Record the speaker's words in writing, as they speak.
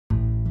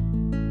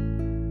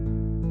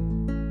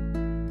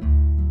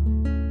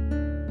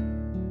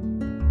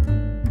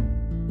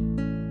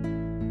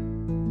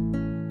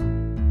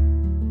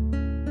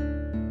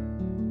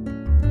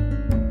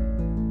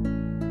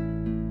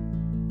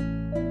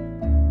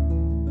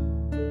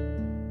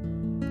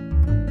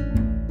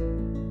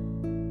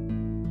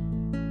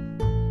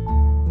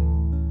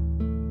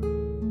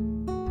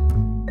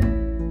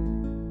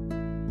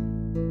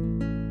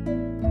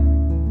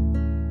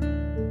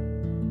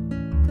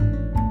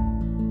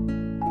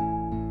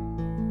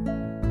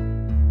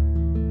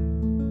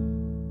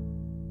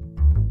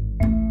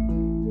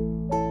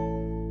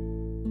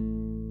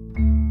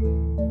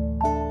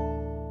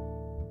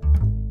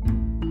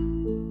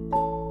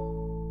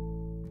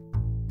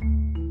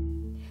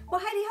Well,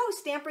 heidi ho,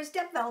 Stampers,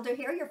 Deb Valder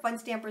here, your Fun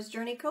Stampers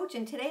Journey Coach,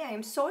 and today I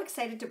am so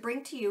excited to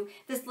bring to you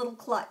this little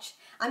clutch.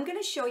 I'm going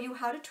to show you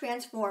how to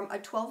transform a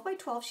 12 by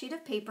 12 sheet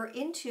of paper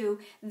into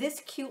this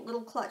cute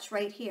little clutch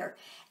right here.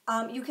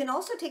 You can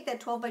also take that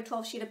 12 by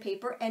 12 sheet of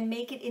paper and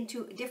make it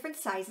into different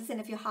sizes, and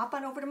if you hop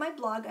on over to my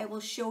blog, I will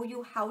show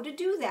you how to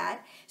do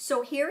that.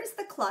 So here is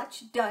the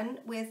clutch done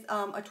with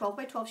a 12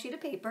 by 12 sheet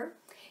of paper.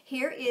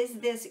 Here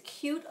is this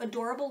cute,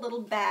 adorable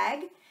little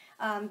bag.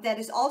 That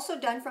is also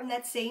done from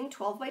that same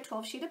 12 by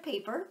 12 sheet of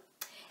paper.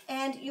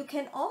 And you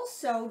can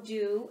also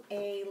do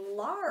a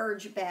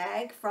large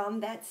bag from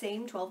that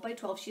same 12 by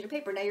 12 sheet of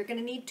paper. Now you're going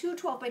to need two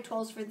 12 by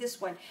 12s for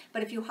this one,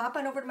 but if you hop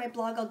on over to my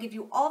blog, I'll give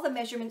you all the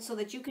measurements so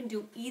that you can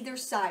do either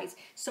size.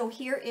 So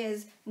here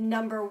is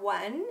number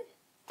 1.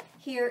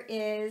 Here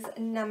is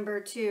number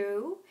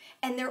 2,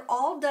 and they're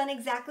all done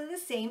exactly the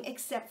same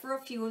except for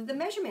a few of the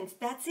measurements.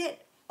 That's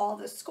it. All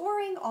the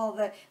scoring, all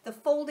the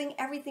folding,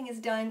 everything is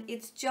done.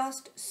 It's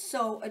just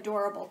so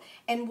adorable.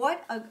 And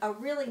what a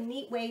really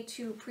neat way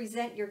to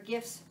present your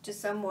gifts to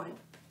someone.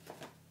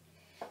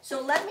 So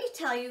let me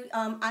tell you,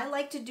 I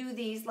like to do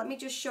these. Let me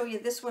just show you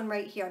this one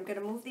right here. I'm going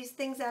to move these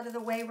things out of the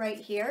way right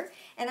here,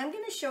 and I'm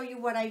going to show you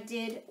what I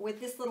did with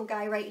this little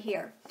guy right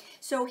here.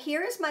 So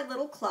here is my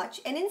little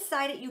clutch, and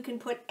inside it you can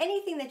put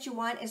anything that you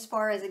want as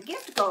far as a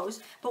gift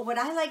goes, but what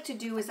I like to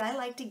do is I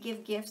like to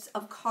give gifts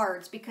of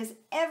cards because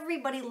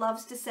everybody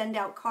loves to send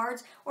out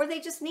cards, or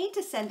they just need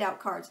to send out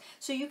cards.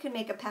 So you can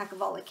make a pack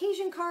of all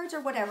occasion cards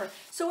or whatever.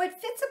 So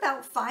it fits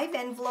about 5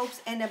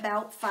 envelopes and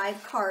about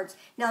 5 cards.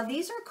 Now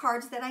these are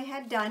cards that I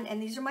had done,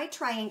 and these are my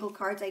triangle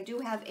cards. I do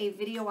have a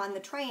video on the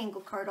triangle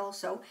card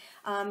also,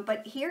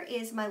 but here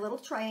is my little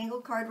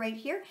triangle card right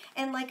here,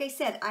 and like I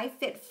said, I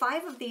fit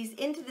 5 of these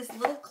into this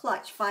little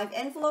clutch, 5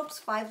 envelopes,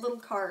 5 little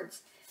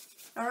cards.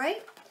 All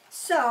right,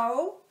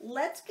 so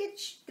let's get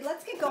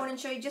going and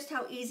show you just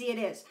how easy it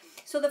is.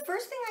 So the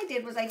first thing I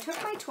did was I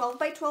took my 12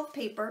 by 12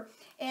 paper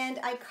and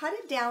I cut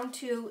it down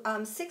to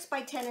 6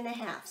 by 10 and a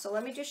half. So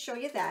let me just show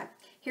you that.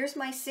 Here's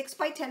my 6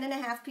 by 10 and a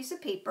half piece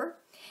of paper,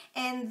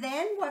 and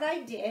then what I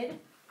did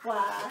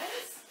was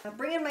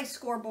bring in my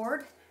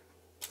scoreboard.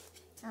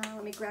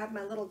 Let me grab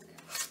my little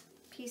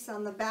piece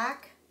on the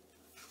back.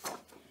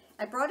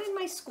 I brought in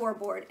my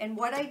scoreboard, and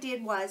what I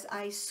did was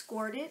I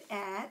scored it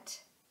at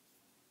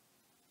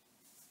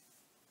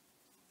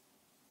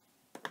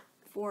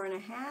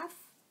 4.5,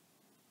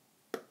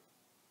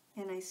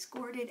 and I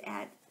scored it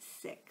at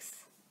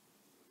 6.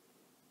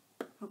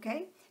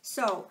 Okay,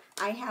 so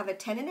I have a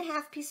 10 and a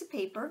half piece of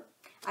paper.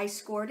 I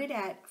scored it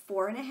at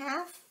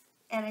 4.5.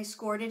 and I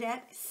scored it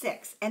at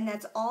 6. And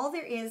that's all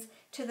there is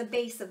to the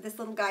base of this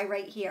little guy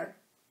right here.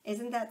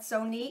 Isn't that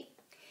so neat?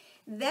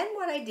 Then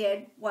what I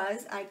did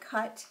was I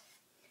cut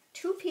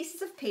 2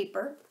 pieces of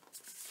paper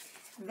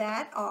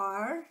that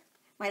are,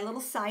 my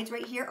little sides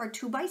right here are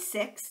 2 by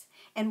 6.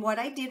 And what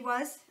I did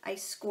was I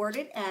scored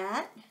it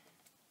at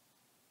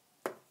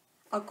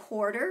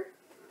 1/4.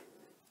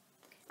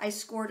 I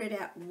scored it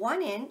at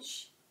 1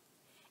 inch.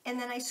 And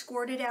then I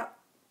scored it at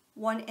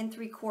 1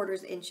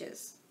 3/4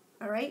 inches.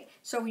 All right,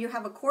 so you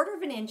have 1/4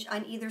 of an inch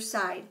on either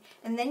side,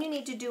 and then you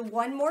need to do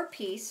one more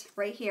piece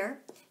right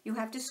here. You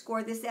have to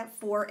score this at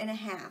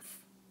 4.5.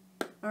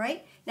 All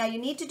right, now you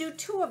need to do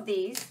 2 of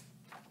these,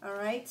 all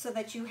right, so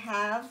that you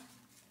have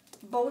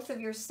both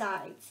of your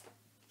sides.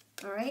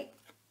 All right,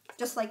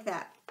 just like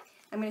that.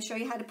 I'm going to show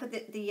you how to put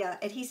the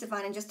adhesive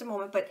on in just a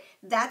moment, but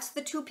that's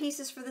the 2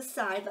 pieces for the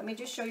side. Let me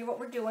just show you what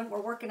we're doing.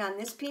 We're working on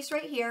this piece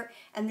right here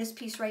and this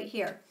piece right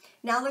here.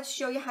 Now let's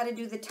show you how to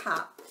do the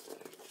top.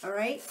 All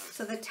right,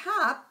 so the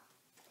top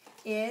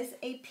is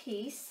a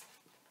piece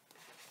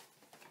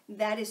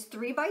that is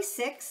 3 by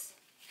 6,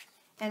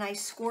 and I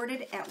scored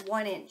it at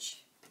 1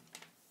 inch.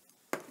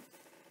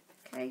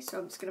 Okay, so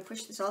I'm just going to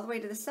push this all the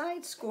way to the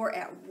side, score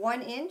at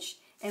 1 inch,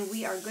 and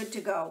we are good to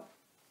go.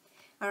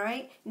 All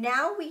right,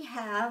 now we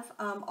have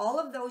all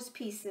of those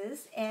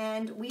pieces,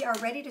 and we are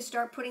ready to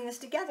start putting this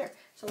together.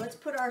 So let's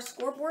put our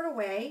scoreboard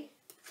away.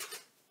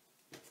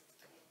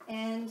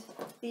 And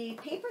the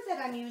paper that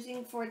I'm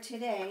using for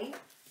today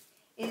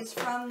is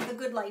from the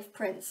Good Life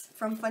prints,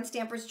 from Fun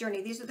Stampers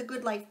Journey. These are the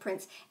Good Life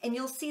prints, and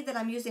you'll see that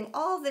I'm using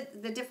all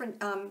the different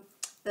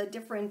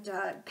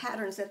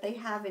patterns that they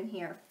have in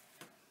here.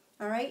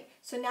 All right,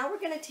 so now we're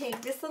going to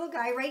take this little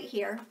guy right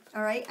here.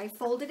 All right, I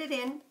folded it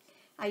in.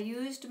 I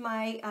used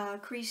my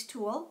crease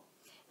tool,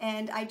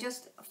 and I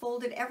just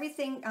folded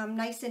everything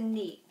nice and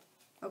neat.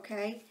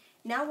 Okay,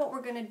 now what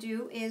we're going to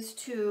do is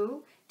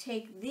to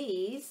take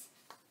these,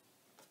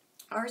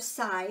 our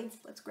sides,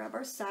 let's grab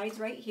our sides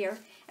right here,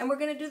 and we're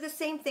going to do the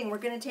same thing. We're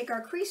going to take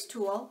our crease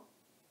tool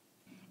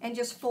and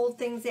just fold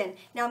things in.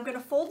 Now I'm going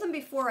to fold them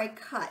before I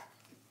cut.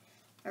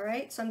 All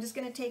right, so I'm just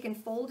going to take and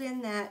fold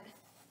in that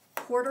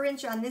 1/4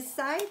 inch on this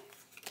side,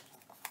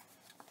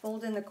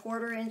 fold in the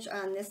 1/4 inch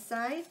on this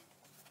side.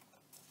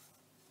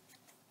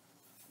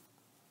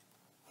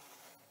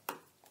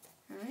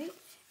 All right,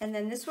 and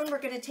then this one we're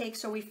going to take,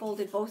 so we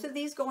folded both of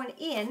these going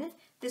in.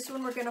 This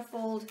one we're going to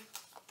fold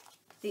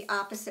the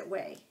opposite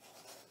way.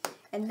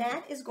 And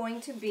that is going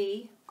to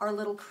be our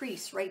little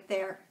crease right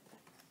there.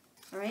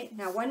 All right,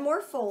 now one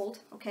more fold,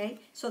 okay?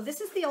 So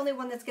this is the only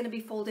one that's going to be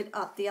folded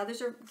up. The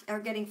others are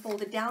getting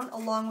folded down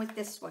along with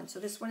this one. So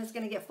this one is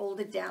going to get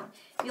folded down.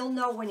 You'll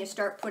know when you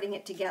start putting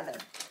it together.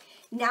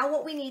 Now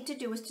what we need to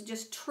do is to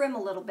just trim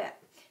a little bit.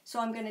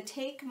 So I'm going to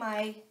take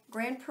my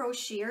Grand Pro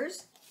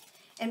shears,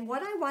 and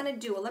what I want to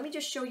do, let me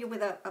just show you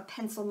with a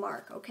pencil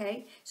mark,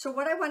 okay? So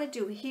what I want to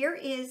do, here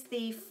is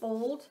the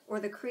fold or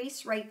the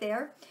crease right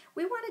there.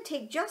 We want to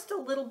take just a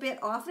little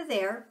bit off of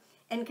there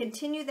and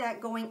continue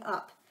that going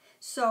up.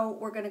 So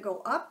we're going to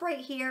go up right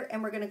here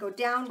and we're going to go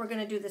down. We're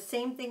going to do the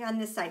same thing on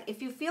this side.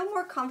 If you feel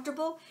more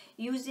comfortable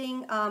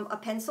using a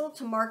pencil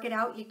to mark it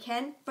out, you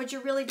can, but you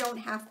really don't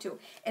have to.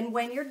 And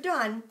when you're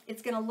done,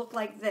 it's going to look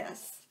like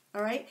this.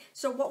 All right.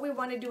 So what we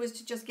want to do is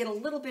to just get a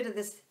little bit of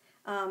this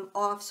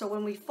off, so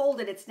when we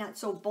fold it, it's not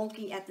so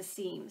bulky at the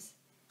seams.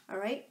 All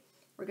right.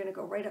 We're going to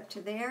go right up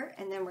to there,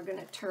 and then we're going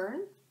to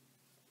turn.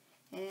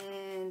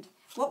 And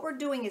what we're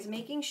doing is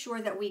making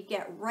sure that we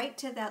get right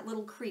to that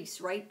little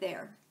crease right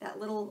there, that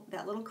little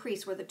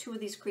crease where the two of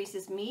these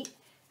creases meet.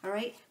 All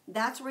right,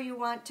 that's where you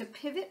want to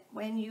pivot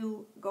when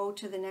you go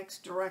to the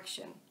next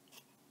direction.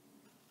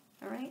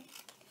 All right,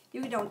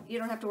 you don't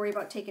have to worry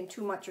about taking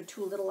too much or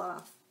too little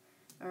off.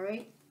 All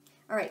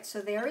right, so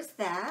there is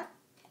that.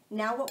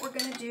 Now what we're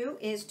going to do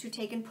is to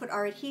take and put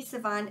our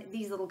adhesive on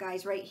these little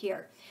guys right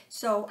here.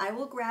 So I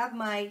will grab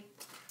my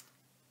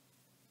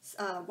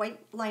white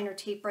liner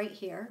tape right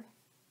here,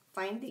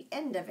 find the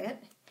end of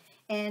it,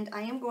 and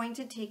I am going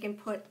to take and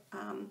put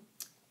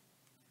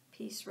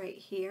piece right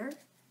here.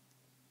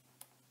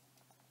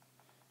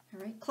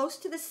 All right, close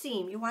to the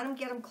seam. You want to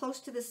get them close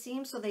to the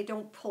seam so they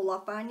don't pull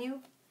up on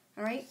you.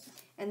 All right,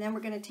 and then we're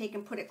going to take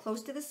and put it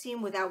close to the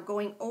seam without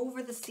going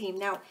over the seam.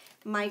 Now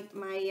my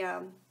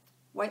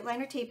white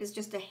liner tape is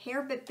just a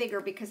hair bit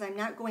bigger because I'm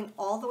not going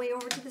all the way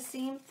over to the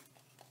seam,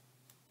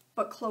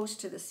 but close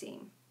to the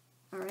seam.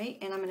 All right,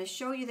 and I'm going to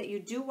show you that you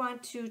do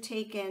want to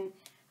take and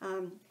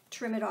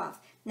trim it off.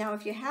 Now,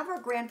 if you have our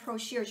Grand Pro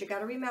shears, you got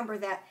to remember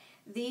that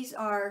these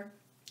are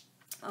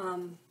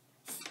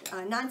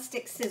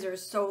non-stick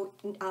scissors, so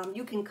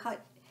you can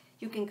cut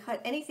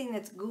anything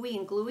that's gooey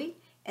and gluey,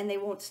 and they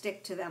won't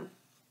stick to them.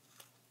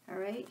 All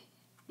right,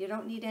 you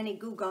don't need any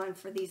Goo Gone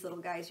for these little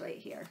guys right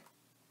here.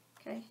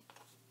 Okay,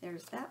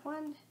 there's that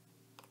one,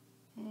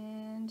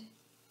 and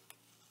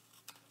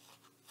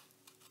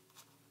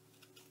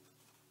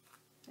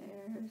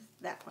there's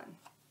that one.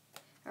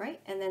 All right,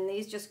 and then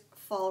these just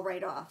fall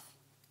right off,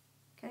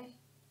 okay?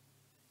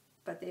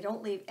 But they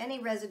don't leave any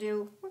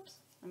residue. Whoops,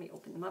 let me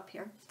open them up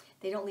here.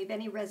 They don't leave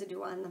any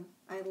residue on them.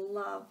 I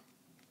love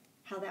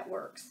how that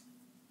works.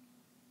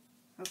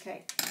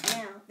 Okay,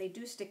 now they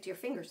do stick to your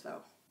fingers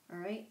though, all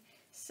right?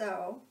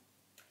 So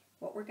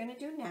what we're gonna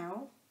do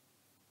now,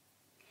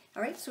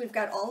 all right, so we've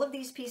got all of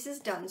these pieces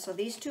done. So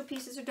these two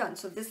pieces are done.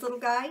 So this little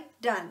guy,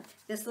 done.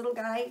 This little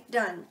guy,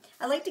 done.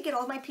 I like to get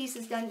all my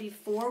pieces done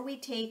before we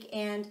take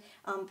and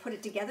put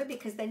it together,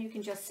 because then you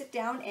can just sit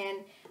down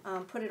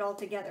and put it all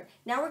together.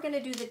 Now we're going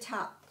to do the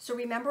top. So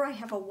remember, I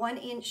have a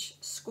 1-inch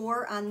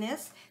score on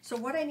this. So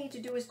what I need to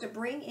do is to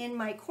bring in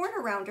my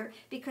corner rounder,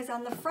 because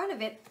on the front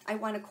of it, I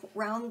want to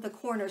round the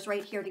corners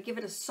right here to give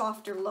it a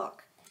softer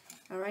look.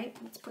 All right,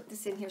 let's put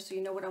this in here so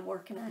you know what I'm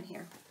working on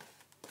here.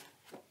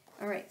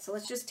 All right, so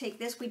let's just take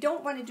this. We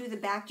don't want to do the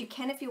back. You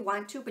can if you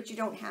want to, but you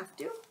don't have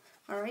to.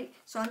 All right,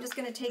 so I'm just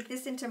going to take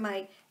this into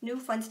my new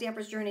Fun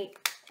Stampers Journey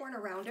corner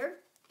rounder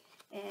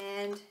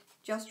and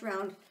just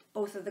round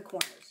both of the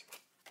corners.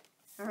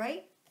 All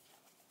right,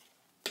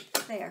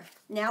 there.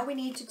 Now we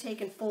need to take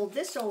and fold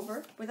this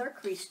over with our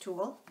crease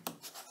tool.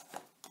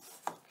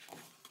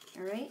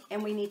 All right,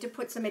 and we need to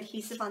put some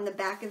adhesive on the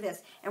back of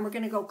this, and we're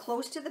going to go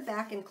close to the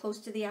back and close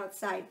to the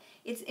outside.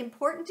 It's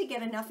important to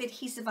get enough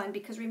adhesive on,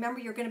 because remember,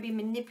 you're going to be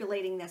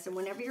manipulating this, and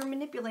whenever you're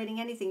manipulating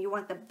anything, you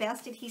want the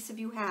best adhesive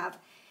you have.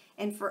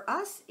 And for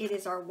us, it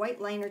is our white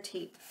liner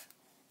tape.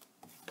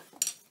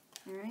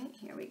 All right,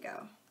 here we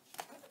go.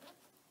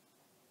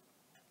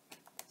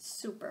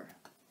 Super.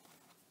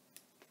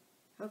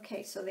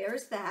 Okay, so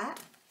there's that.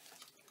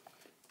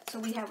 So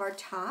we have our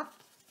top.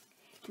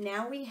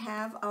 Now we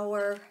have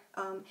our,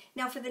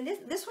 now for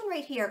this one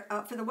right here,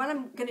 for the one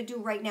I'm going to do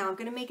right now, I'm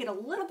going to make it a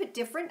little bit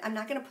different. I'm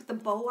not going to put the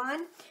bow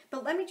on,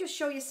 but let me just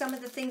show you some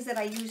of the things that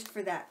I used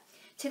for that.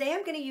 Today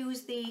I'm going to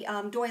use the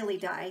doily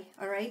die,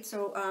 all right?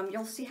 So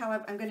you'll see how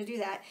I'm going to do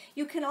that.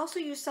 You can also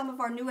use some of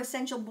our new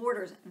essential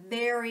borders.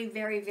 Very,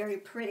 very, very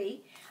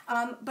pretty.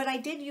 But I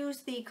did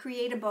use the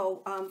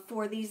Create-A-Bow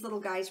for these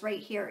little guys right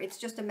here. It's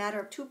just a matter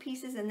of 2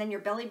 pieces and then your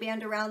belly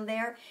band around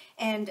there.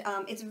 And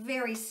it's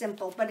very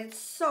simple, but it's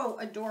so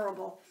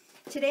adorable.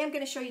 Today I'm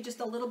going to show you just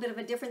a little bit of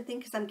a different thing,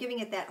 because I'm giving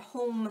it that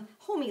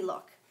homey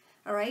look,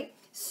 all right?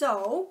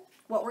 So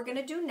what we're going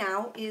to do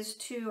now is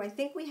I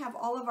think we have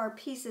all of our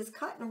pieces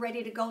cut and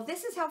ready to go.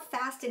 This is how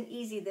fast and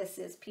easy this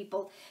is,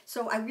 people.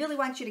 So I really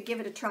want you to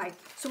give it a try.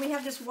 So we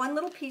have this one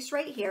little piece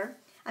right here.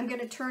 I'm going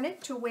to turn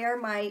it to where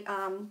my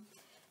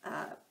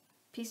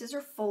Pieces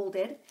are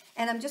folded,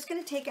 and I'm just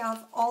going to take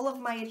off all of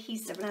my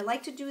adhesive, and I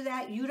like to do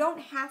that. You don't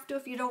have to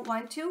if you don't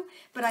want to,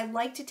 but I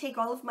like to take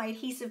all of my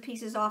adhesive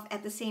pieces off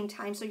at the same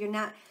time so you're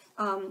not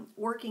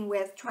working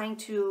with trying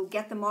to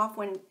get them off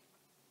when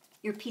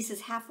your piece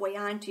is halfway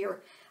onto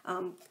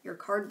your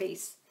card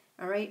base,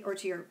 all right, or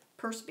to your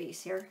purse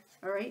base here,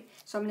 all right.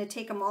 So I'm going to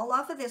take them all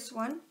off of this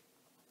one,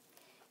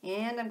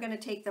 and I'm going to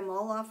take them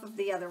all off of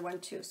the other one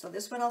too. So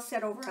this one I'll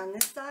set over on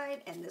this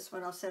side, and this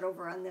one I'll set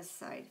over on this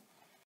side.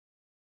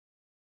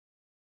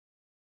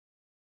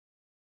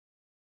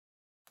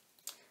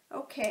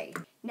 Okay,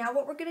 now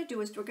what we're going to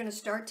do is we're going to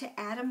start to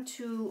add them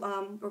to,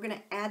 we're going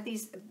to add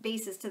these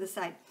bases to the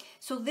side.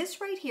 So this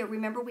right here,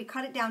 remember we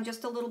cut it down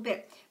just a little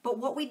bit, but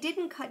what we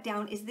didn't cut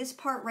down is this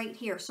part right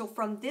here. So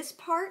from this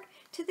part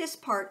to this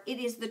part, it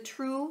is the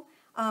true,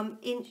 I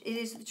think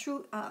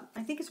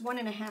it's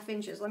 1.5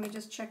 inches. Let me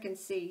just check and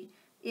see.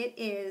 It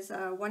is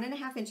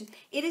 1.5 inches.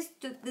 It is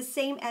the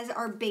same as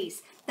our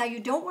base. Now you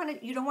don't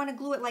want to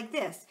glue it like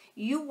this.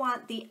 You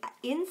want the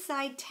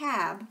inside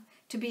tab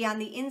to be on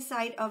the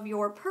inside of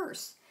your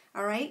purse,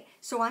 all right?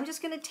 So I'm just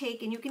going to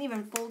take, and you can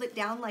even fold it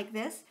down like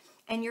this,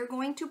 and you're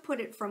going to put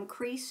it from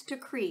crease to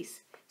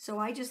crease. So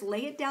I just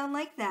lay it down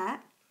like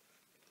that,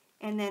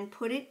 and then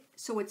put it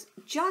so it's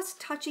just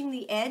touching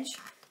the edge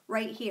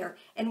right here.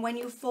 And when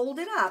you fold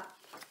it up,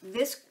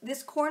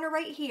 this corner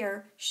right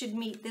here should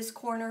meet this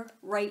corner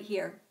right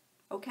here,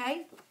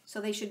 okay?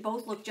 So they should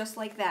both look just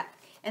like that.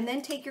 And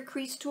then take your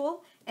crease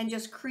tool and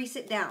just crease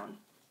it down.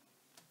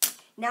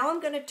 Now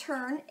I'm going to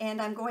turn, and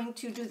I'm going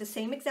to do the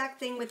same exact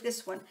thing with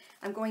this one.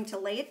 I'm going to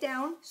lay it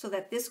down so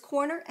that this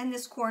corner and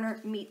this corner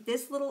meet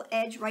this little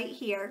edge right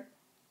here.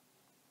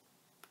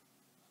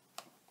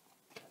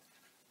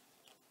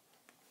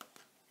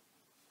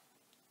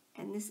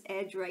 And this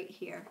edge right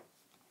here.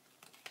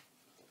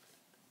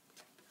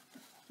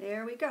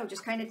 There we go.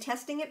 Just kind of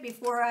testing it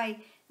before I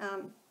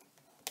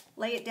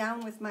lay it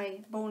down with my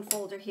bone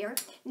folder here.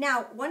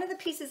 Now, one of the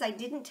pieces I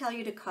didn't tell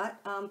you to cut,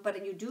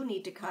 but you do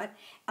need to cut,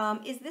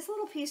 is this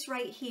little piece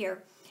right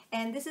here.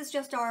 And this is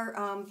just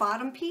our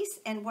bottom piece,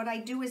 and what I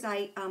do is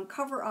I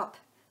cover up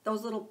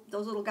those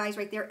little guys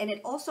right there, and it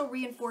also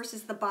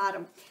reinforces the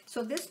bottom.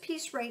 So this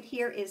piece right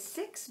here is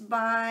 6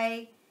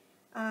 by,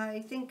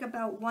 I think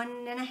about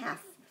 1.5.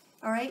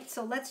 All right,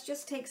 so let's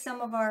just take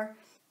some of our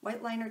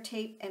white liner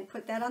tape and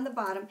put that on the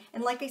bottom.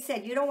 And like I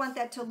said, you don't want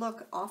that to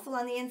look awful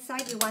on the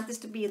inside. You want this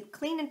to be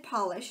clean and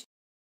polished.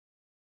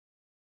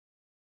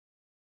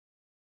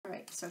 All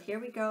right, so here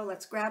we go.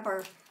 Let's grab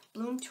our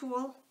bloom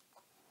tool.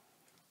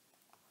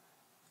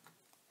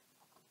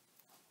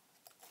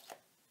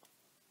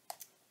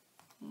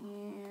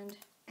 And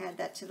add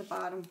that to the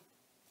bottom.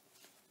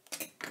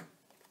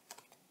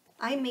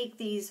 I make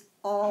these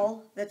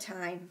all the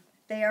time.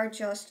 They are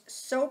just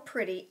so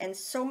pretty and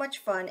so much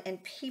fun,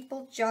 and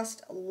people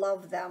just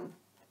love them.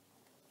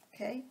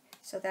 Okay,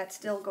 so that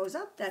still goes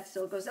up, that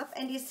still goes up.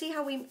 And you see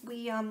how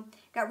we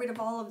got rid of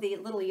all of the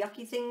little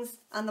yucky things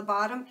on the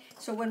bottom?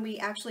 So when we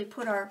actually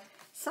put our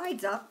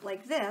sides up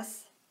like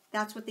this,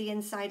 that's what the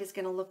inside is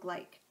going to look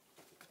like.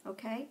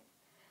 Okay?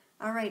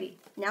 Alrighty,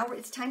 now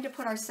it's time to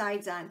put our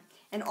sides on.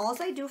 And all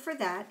I do for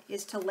that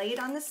is to lay it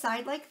on the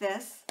side like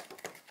this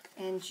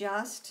and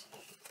just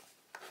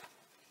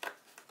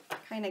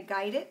kind of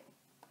guide it.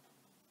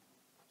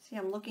 See,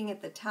 I'm looking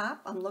at the top,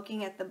 I'm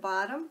looking at the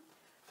bottom,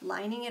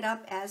 lining it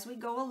up as we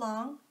go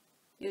along.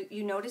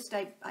 You noticed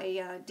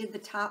I did the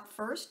top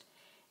first,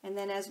 and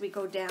then as we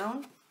go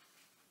down,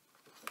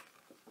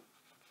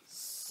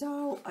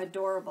 so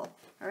adorable.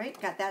 All right,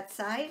 got that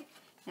side.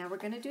 Now we're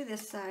going to do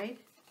this side.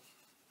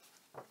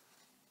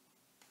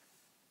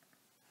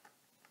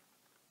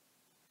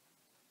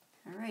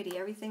 Alrighty,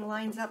 everything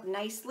lines up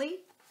nicely,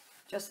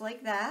 just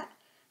like that.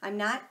 I'm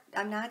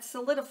not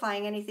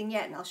solidifying anything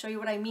yet, and I'll show you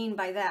what I mean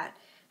by that.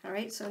 All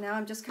right, so now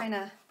I'm just kind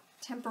of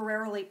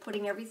temporarily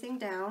putting everything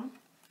down.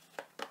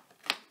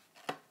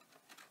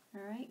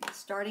 All right,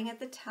 starting at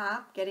the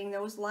top, getting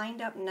those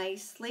lined up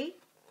nicely.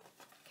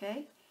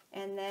 Okay,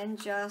 and then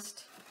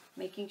just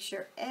making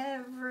sure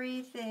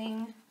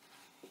everything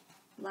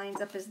lines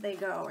up as they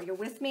go. Are you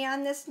with me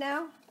on this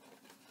now?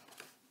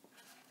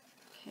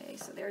 Okay,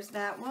 so there's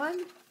that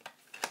one.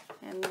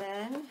 And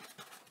then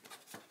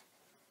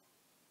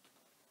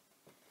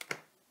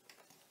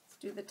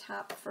do the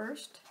top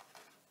first.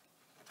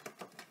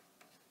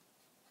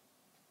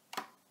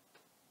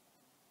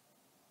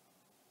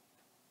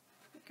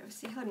 Go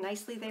see how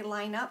nicely they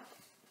line up.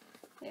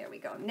 There we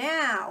go.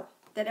 Now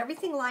that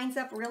everything lines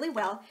up really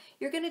well,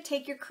 you're going to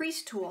take your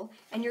crease tool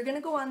and you're going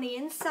to go on the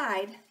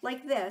inside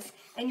like this,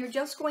 and you're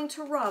just going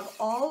to rub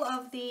all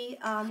of the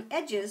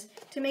edges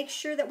to make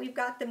sure that we've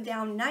got them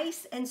down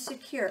nice and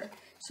secure.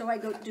 So I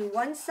go do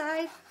one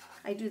side,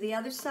 I do the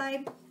other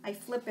side, I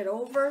flip it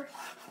over,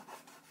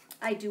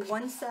 I do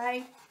one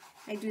side,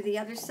 I do the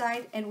other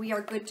side, and we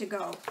are good to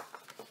go.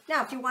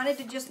 Now, if you wanted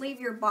to just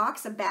leave your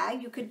box a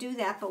bag, you could do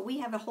that, but we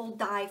have a whole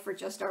die for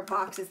just our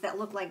boxes that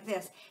look like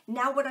this.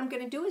 Now what I'm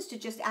going to do is to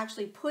just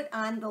actually put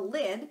on the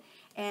lid,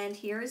 and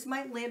here is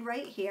my lid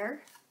right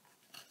here,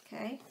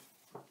 okay?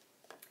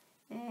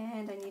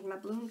 And I need my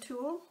bloom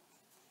tool.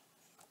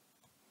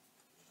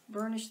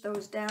 Burnish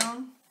those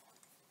down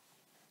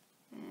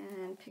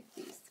and pick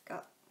these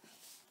up.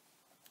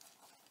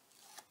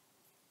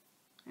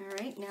 All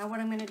right, now what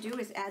I'm going to do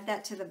is add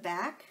that to the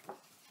back.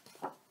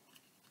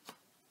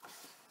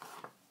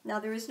 Now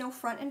there is no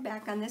front and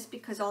back on this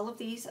because all of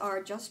these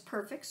are just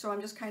perfect, so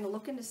I'm just kind of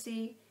looking to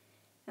see.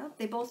 Oh,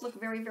 they both look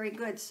very, very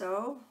good,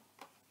 so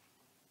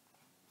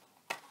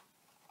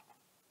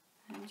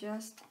I'm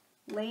just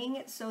laying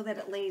it so that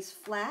it lays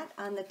flat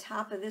on the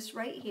top of this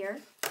right here.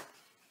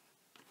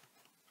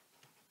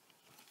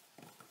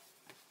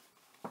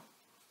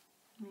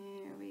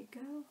 There we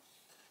go.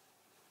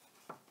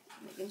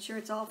 Making sure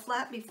it's all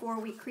flat before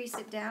we crease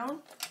it down.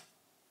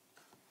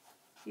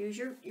 Use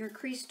your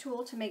crease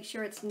tool to make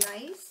sure it's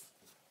nice.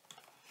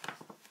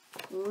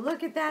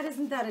 Look at that,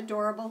 isn't that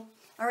adorable?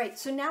 All right,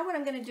 so now what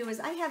I'm going to do is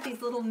I have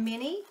these little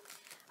mini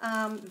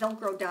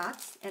Velcro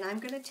dots, and I'm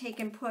going to take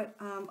and put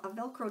a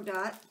Velcro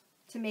dot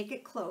to make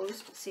it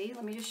closed. See,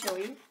 let me just show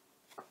you.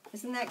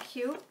 Isn't that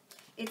cute?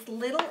 It's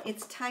little,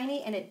 it's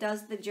tiny, and it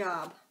does the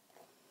job.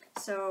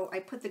 So I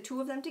put the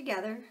two of them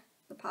together,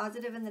 the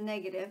positive and the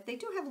negative. They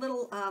do have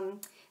little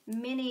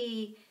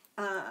mini,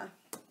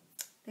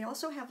 they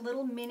also have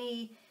little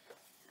mini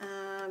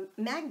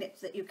magnets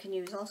that you can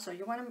use also.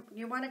 You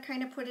want to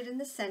kind of put it in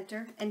the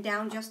center and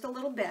down just a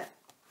little bit.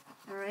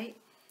 All right,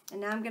 and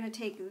now I'm going to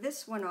take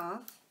this one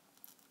off,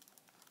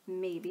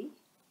 maybe.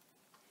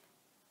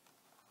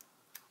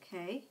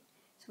 Okay,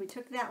 so we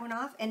took that one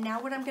off, and now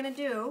what I'm going to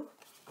do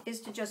is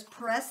to just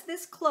press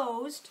this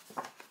closed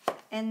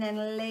and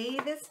then lay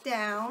this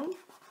down,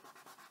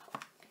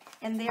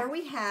 and there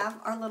we have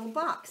our little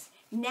box.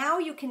 Now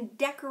you can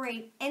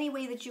decorate any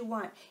way that you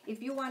want.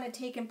 If you want to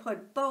take and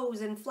put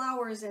bows and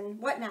flowers and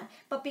whatnot.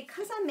 But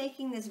because I'm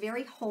making this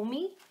very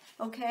homey,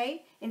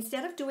 okay,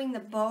 instead of doing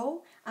the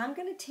bow, I'm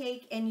going to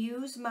take and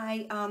use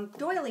my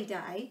doily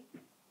die.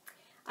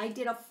 I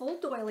did a full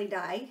doily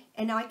die,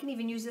 and now I can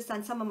even use this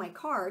on some of my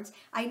cards.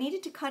 I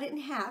needed to cut it in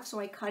half, so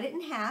I cut it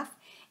in half.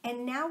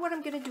 And now what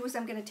I'm going to do is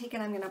I'm going to take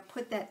and I'm going to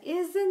put that,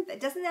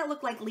 doesn't that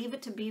look like Leave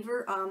It to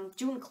Beaver,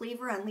 June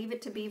Cleaver on Leave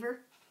It to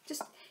Beaver?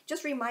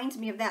 Just reminds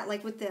me of that,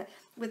 like with the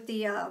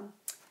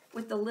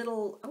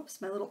little,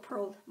 oops, my little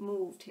pearl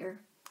moved here.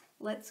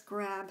 Let's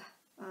grab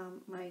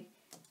my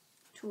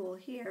tool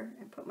here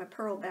and put my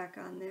pearl back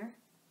on there.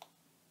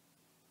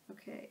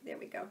 Okay, there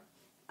we go.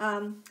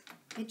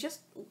 It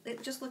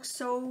just looks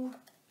so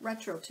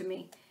retro to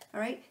me. All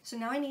right, so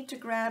now I need to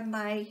grab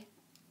my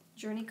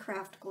Journey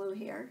Craft glue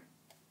here,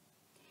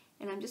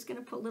 and I'm just going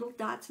to put little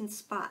dots and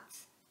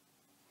spots.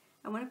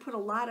 I want to put a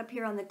lot up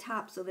here on the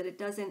top so that it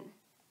doesn't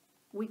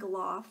wiggle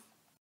off.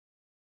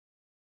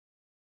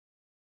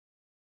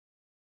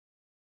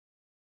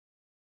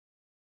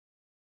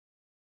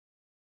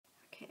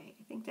 Okay,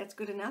 I think that's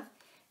good enough.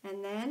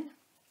 And then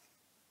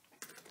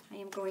I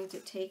am going to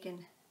take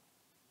and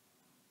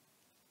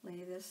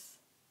lay this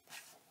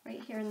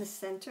right here in the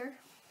center.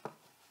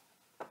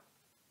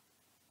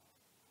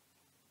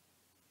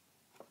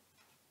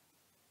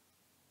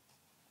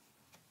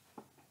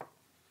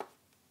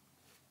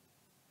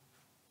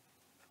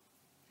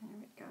 There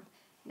we go.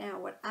 Now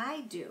what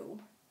I do,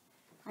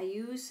 I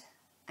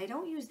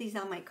don't use these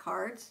on my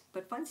cards,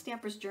 but Fun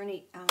Stamper's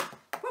Journey,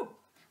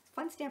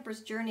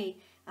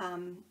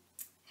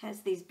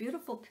 has these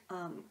beautiful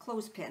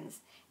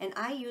clothespins, and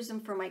I use them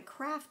for my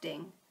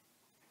crafting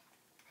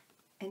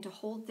and to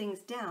hold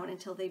things down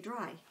until they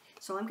dry.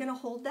 So I'm going to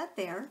hold that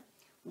there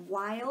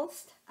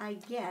whilst I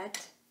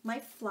get my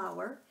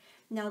flower.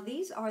 Now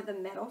these are the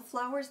meadow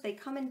flowers. They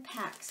come in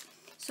packs.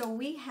 So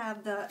we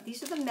have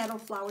these are the meadow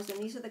flowers, and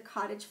these are the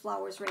cottage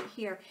flowers right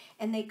here,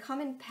 and they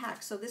come in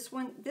packs. So this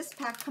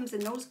pack comes in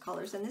those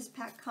colors, and this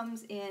pack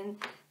comes in,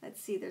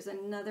 let's see, there's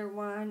another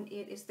one,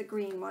 it is the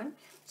green one.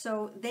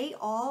 So they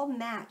all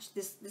match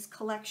this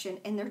collection,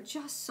 and they're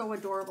just so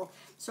adorable.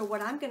 So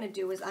what I'm going to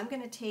do is I'm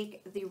going to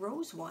take the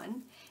rose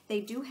one.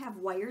 They do have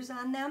wires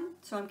on them,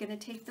 so I'm going to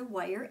take the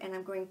wire and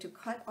I'm going to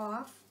cut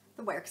off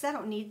the wire, because I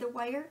don't need the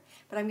wire,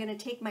 but I'm going to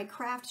take my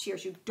craft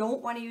shears. You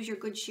don't want to use your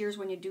good shears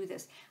when you do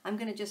this. I'm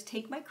going to just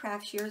take my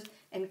craft shears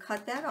and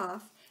cut that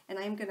off, and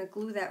I'm going to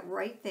glue that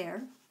right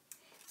there.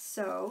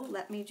 So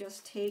let me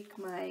just take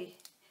my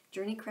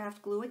Journey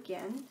Craft glue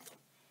again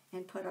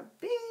and put a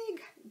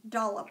big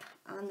dollop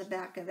on the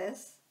back of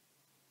this,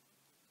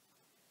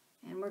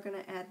 and we're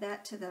going to add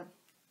that to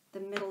the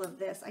middle of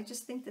this. I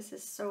just think this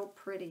is so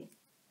pretty.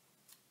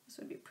 This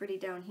would be pretty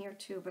down here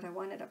too, but I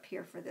want it up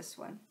here for this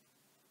one.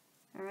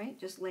 All right,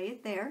 just lay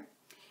it there.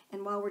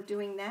 And while we're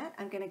doing that,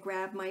 I'm going to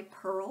grab my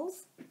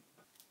pearls.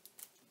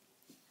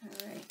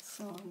 All right,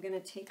 so I'm going to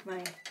take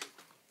my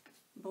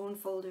bone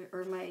folder,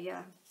 or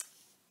my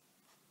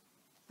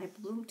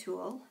bloom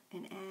tool,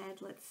 and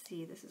add, let's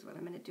see, this is what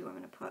I'm going to do. I'm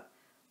going to put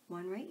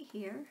one right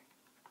here,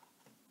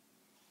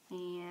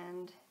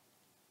 and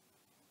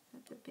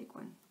that's a big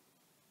one.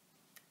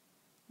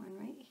 One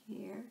right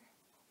here,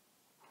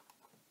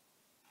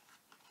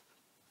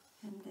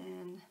 and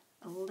then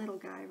a little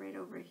guy right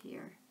over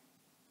here.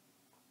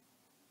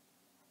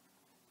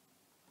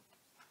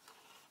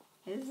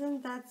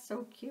 Isn't that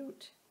so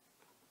cute?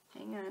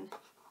 Hang on.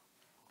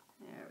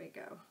 There we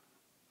go.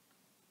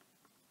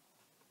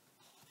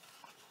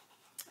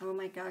 Oh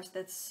my gosh,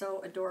 that's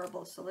so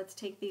adorable. So let's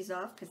take these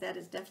off because that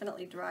is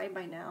definitely dry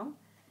by now.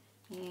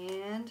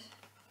 And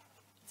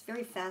it's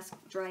very fast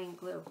drying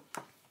glue.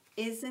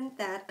 Isn't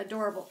that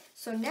adorable?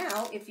 So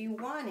now, if you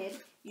wanted,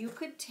 you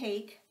could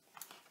take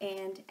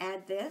and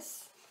add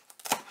this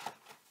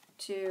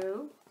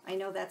to, I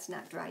know that's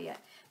not dry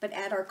yet, but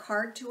add our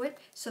card to it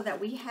so that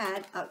we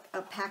had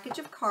a package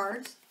of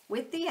cards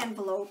with the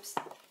envelopes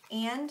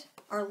and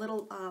our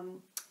little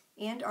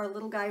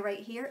guy right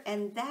here,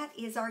 and that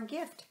is our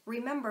gift.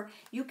 Remember,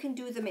 you can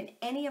do them in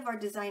any of our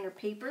designer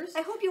papers.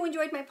 I hope you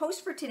enjoyed my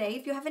post for today.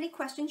 If you have any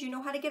questions, you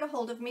know how to get a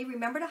hold of me.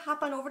 Remember to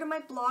hop on over to my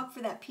blog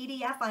for that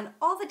PDF on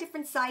all the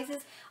different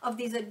sizes of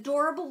these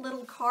adorable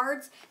little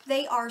cards.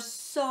 They are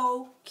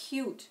so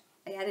cute.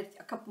 I added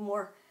a couple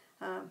more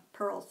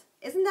pearls.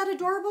 Isn't that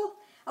adorable?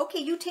 Okay,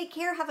 you take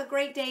care. Have a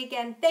great day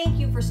again. Thank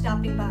you for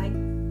stopping by.